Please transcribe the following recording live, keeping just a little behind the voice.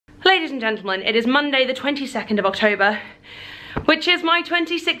Ladies and gentlemen, it is Monday the 22nd of October, which is my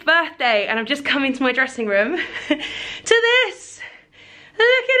 26th birthday, and I've just come into my dressing room to this.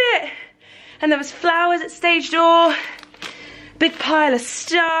 Look at it. And there was flowers at stage door, big pile of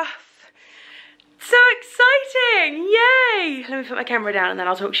stuff. So exciting, yay! Let me put my camera down and then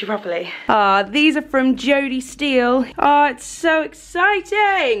I'll talk to you properly. These are from Jodie Steele. It's so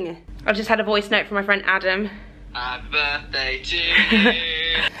exciting. I've just had a voice note from my friend Adam. Happy birthday to you.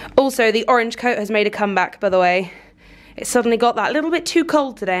 Also, the orange coat has made a comeback, by the way. It suddenly got that little bit too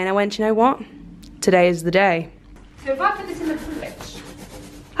cold today, and I went, you know what? Today is the day. So if I put this in the fridge.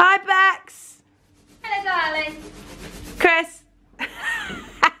 Hi, Bex. Hello, darling. Chris.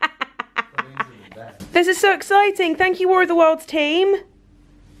 This is so exciting. Thank you, War of the Worlds team.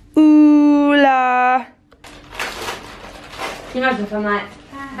 Ooh la. Can you imagine if I'm like,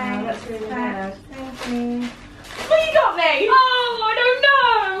 oh, that's really bad. Thank you. What you got me? Oh, I don't know.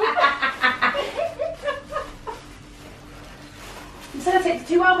 You said I take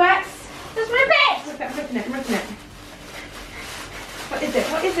too well, Bex. That's my bit. Look, I'm ripping it, I'm ripping it. What is it?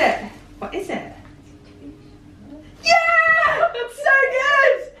 What is it? What is it? Yeah! That's so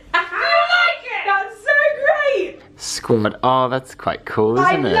good! I like it! That's so great! Squad. Oh, that's quite cool,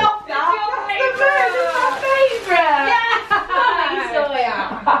 isn't it? I love that! That's the bird, it's my favourite! Yeah!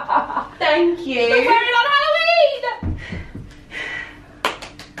 Thank you! We're wearing it on Halloween!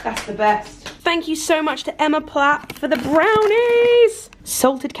 That's the best. Thank you so much to Emma Platt for the brownies!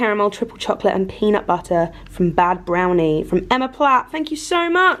 Salted caramel, triple chocolate and peanut butter from Bad Brownie from Emma Platt. Thank you so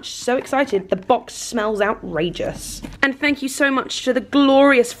much. So excited. The box smells outrageous. And thank you so much to the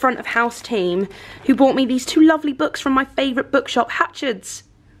glorious front of house team who bought me these two lovely books from my favourite bookshop, Hatchard's.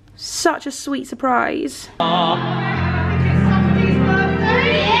 Such a sweet surprise.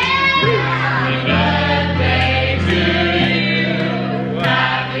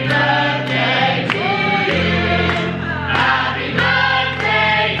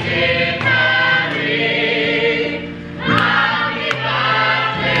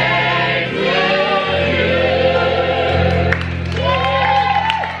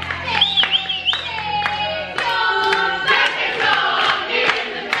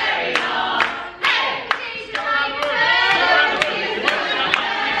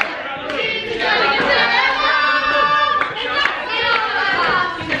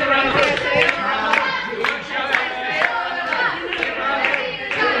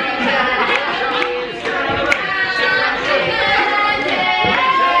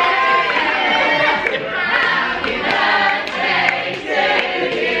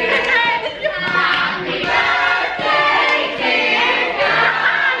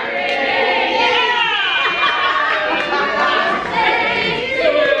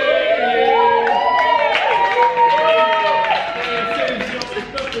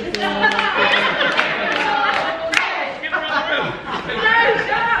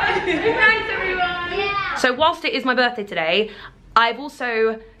 So whilst it is my birthday today, I've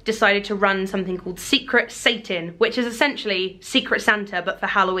also decided to run something called Secret Satan, which is essentially Secret Santa, but for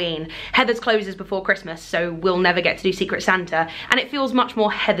Halloween. Heather's closes before Christmas, so we'll never get to do Secret Santa, and it feels much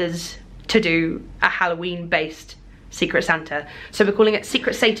more Heather's to do a Halloween-based Secret Santa. So we're calling it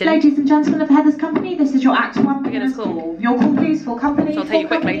Secret Satan. Ladies and gentlemen of Heather's company, this is your Act 1 beginner's call. Your call please for company. So I'll tell you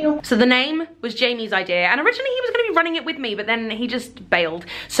quickly. So the name was Jamie's idea, and originally he was going to be running it with me, but then he just bailed.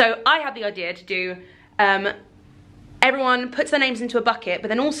 So I had the idea to do everyone puts their names into a bucket, but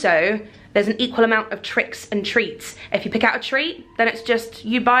then also there's an equal amount of tricks and treats. If you pick out a treat, then it's just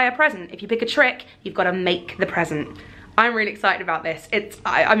you buy a present. If you pick a trick, you've got to make the present. I'm really excited about this.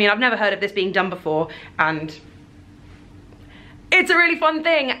 I mean, I've never heard of this being done before, and it's a really fun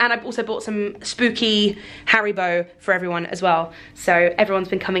thing. And I've also bought some spooky Haribo for everyone as well. So everyone's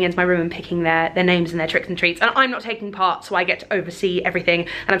been coming into my room and picking their names and their tricks and treats, and I'm not taking part, so I get to oversee everything,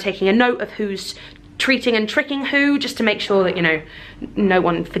 and I'm taking a note of who's treating and tricking who, just to make sure that, you know, no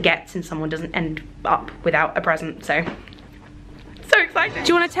one forgets and someone doesn't end up without a present. So excited. Do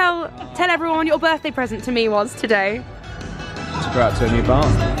you want to tell everyone what your birthday present to me was today? To go out to a new bar.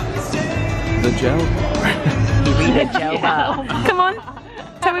 The gel bar. You mean the gel bar? Come on,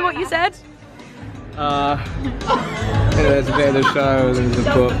 tell me what you said. There's a bit of the show, there's a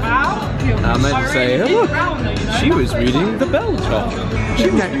book. I meant to say, oh look, she was reading the bell jar. She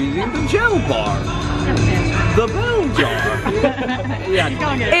was reading the gel bar. The bell jar.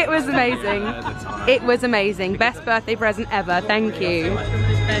 It was amazing. It was amazing. Best birthday present ever. Thank you.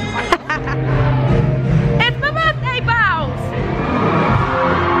 It's my birthday bells!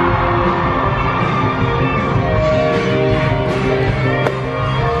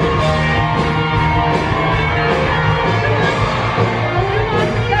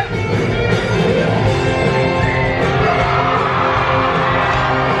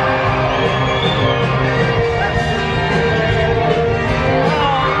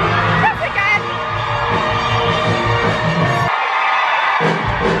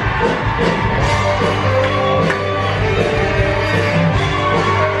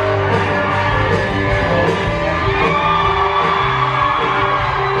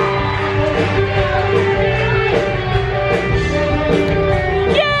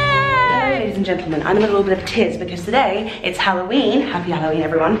 gentlemen, I'm in a little bit of a tiz because today it's Halloween. Happy Halloween,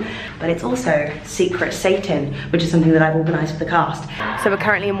 everyone. But it's also Secret Satan, which is something that I've organised for the cast. So we're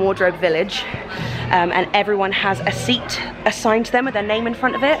currently in Wardrobe Village, and everyone has a seat assigned to them with their name in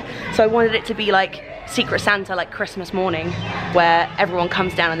front of it. So I wanted it to be like Secret Santa, like Christmas morning, where everyone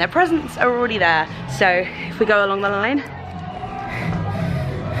comes down and their presents are already there. So if we go along the line.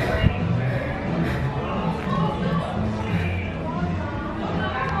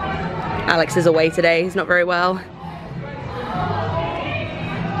 Alex is away today, he's not very well.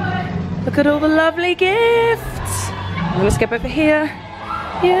 Look at all the lovely gifts. I'm gonna skip over here.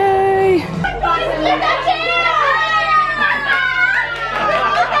 Yay! Look at you!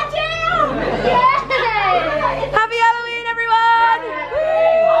 Happy Halloween, everyone!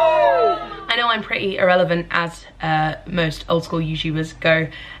 Woo! I know I'm pretty irrelevant as most old school YouTubers go,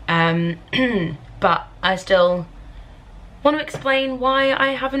 but I still want to explain why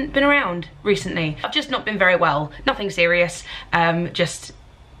I haven't been around recently. I've just not been very well, nothing serious, just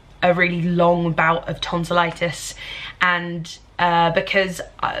a really long bout of tonsillitis, and because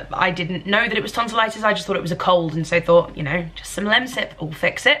I didn't know that it was tonsillitis, I just thought it was a cold, and so thought, you know, just some Lemsip will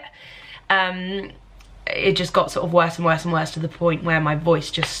fix it. It just got sort of worse and worse and worse to the point where my voice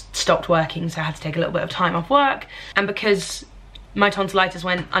just stopped working, so I had to take a little bit of time off work. And because my tonsillitis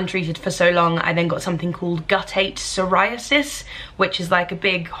went untreated for so long, I then got something called guttate psoriasis, which is like a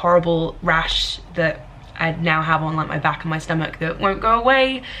big horrible rash that I now have on like my back and my stomach that won't go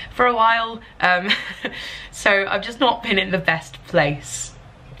away for a while. So I've just not been in the best place.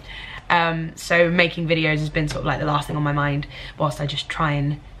 So making videos has been sort of like the last thing on my mind, whilst I just try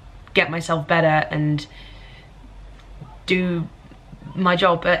and get myself better and do my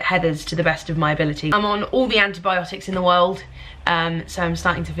job at Heather's to the best of my ability. I'm on all the antibiotics in the world, so I'm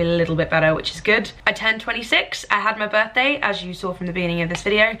starting to feel a little bit better, which is good. I turned 26, I had my birthday, as you saw from the beginning of this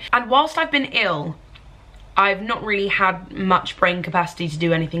video, and whilst I've been ill, I've not really had much brain capacity to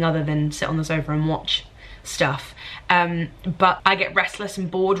do anything other than sit on the sofa and watch stuff. But I get restless and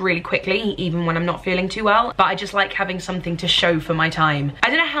bored really quickly, even when I'm not feeling too well. But I just like having something to show for my time. I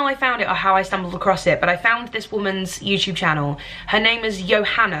don't know how I found it or how I stumbled across it, but I found this woman's YouTube channel. Her name is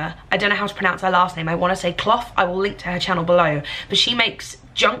Johanna. I don't know how to pronounce her last name. I want to say Clough. I will link to her channel below. But she makes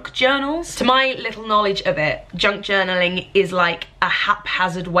junk journals. To my little knowledge of it, junk journaling is like a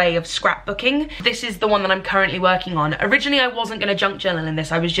haphazard way of scrapbooking. This is the one that I'm currently working on. Originally I wasn't gonna junk journal in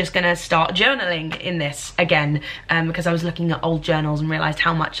this, I was just gonna start journaling in this again, because I was looking at old journals and realised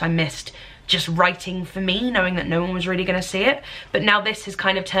how much I missed just writing for me, knowing that no one was really gonna see it. But now this has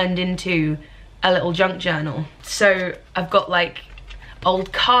kind of turned into a little junk journal. So I've got like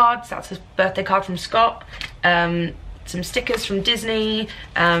old cards, that's a birthday card from Scott, some stickers from Disney,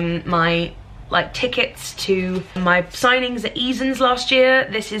 my like tickets to my signings at Eason's last year.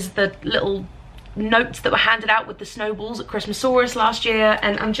 This is the little notes that were handed out with the snowballs at Christmasaurus last year,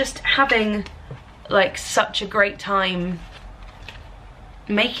 and I'm just having like such a great time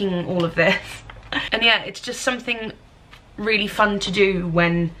making all of this. And yeah, it's just something really fun to do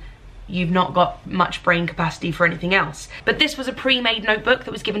when you've not got much brain capacity for anything else. But this was a pre-made notebook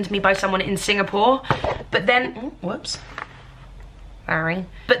that was given to me by someone in Singapore. But then, oh, whoops, sorry.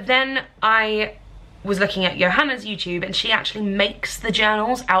 But then I was looking at Johanna's YouTube, and she actually makes the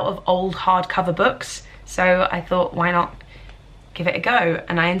journals out of old hardcover books. So I thought, why not give it a go?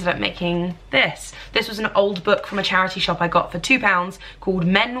 And I ended up making this. This was an old book from a charity shop I got for £2 called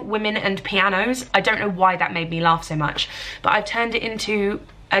Men, Women and Pianos. I don't know why that made me laugh so much, but I've turned it into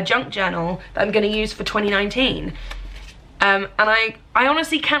a junk journal that I'm going to use for 2019. And I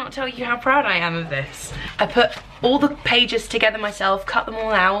honestly cannot tell you how proud I am of this. I put all the pages together myself, cut them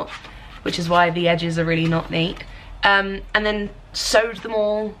all out, which is why the edges are really not neat, and then sewed them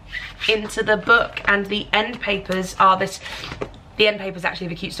all into the book. And the end papers are this. The end paper is actually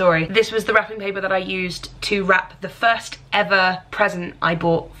of a cute story. This was the wrapping paper that I used to wrap the first ever present I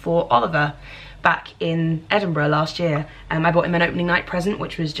bought for Oliver back in Edinburgh last year. I bought him an opening night present,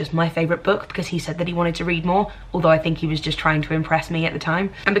 which was just my favourite book because he said that he wanted to read more, although I think he was just trying to impress me at the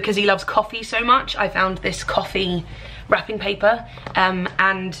time. And because he loves coffee so much, I found this coffee wrapping paper,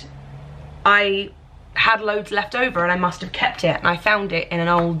 and I had loads left over and I must have kept it, and I found it in an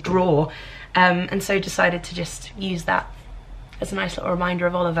old drawer, and so decided to just use that as a nice little reminder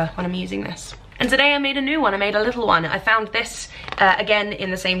of Oliver when I'm using this. And today I made a new one, I made a little one. I found this, again,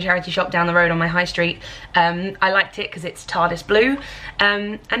 in the same charity shop down the road on my high street. I liked it because it's TARDIS blue.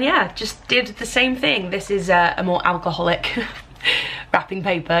 And yeah, just did the same thing. This is a more alcoholic wrapping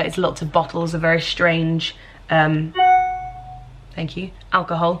paper. It's lots of bottles of very strange, thank you,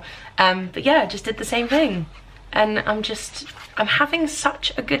 alcohol. But yeah, just did the same thing. and I'm having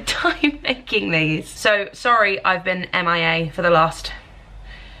such a good time making these. So sorry I've been MIA for the last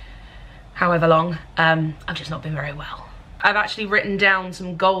however long. I've just not been very well. I've actually written down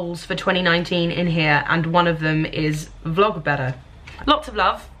some goals for 2019 in here, and one of them is vlog better. Lots of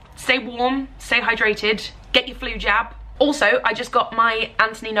love, stay warm, stay hydrated, get your flu jab. Also, I just got my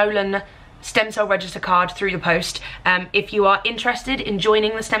Anthony Nolan stem cell register card through the post. If you are interested in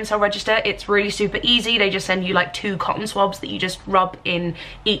joining the stem cell register, it's really super easy. They just send you like 2 cotton swabs that you just rub in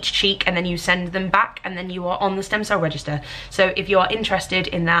each cheek, and then you send them back, and then you are on the stem cell register. So if you are interested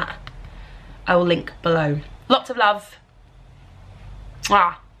in that, I will link below. Lots of love.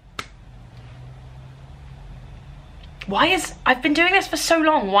 I've been doing this for so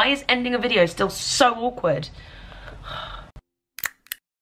long. Why is ending a video still so awkward?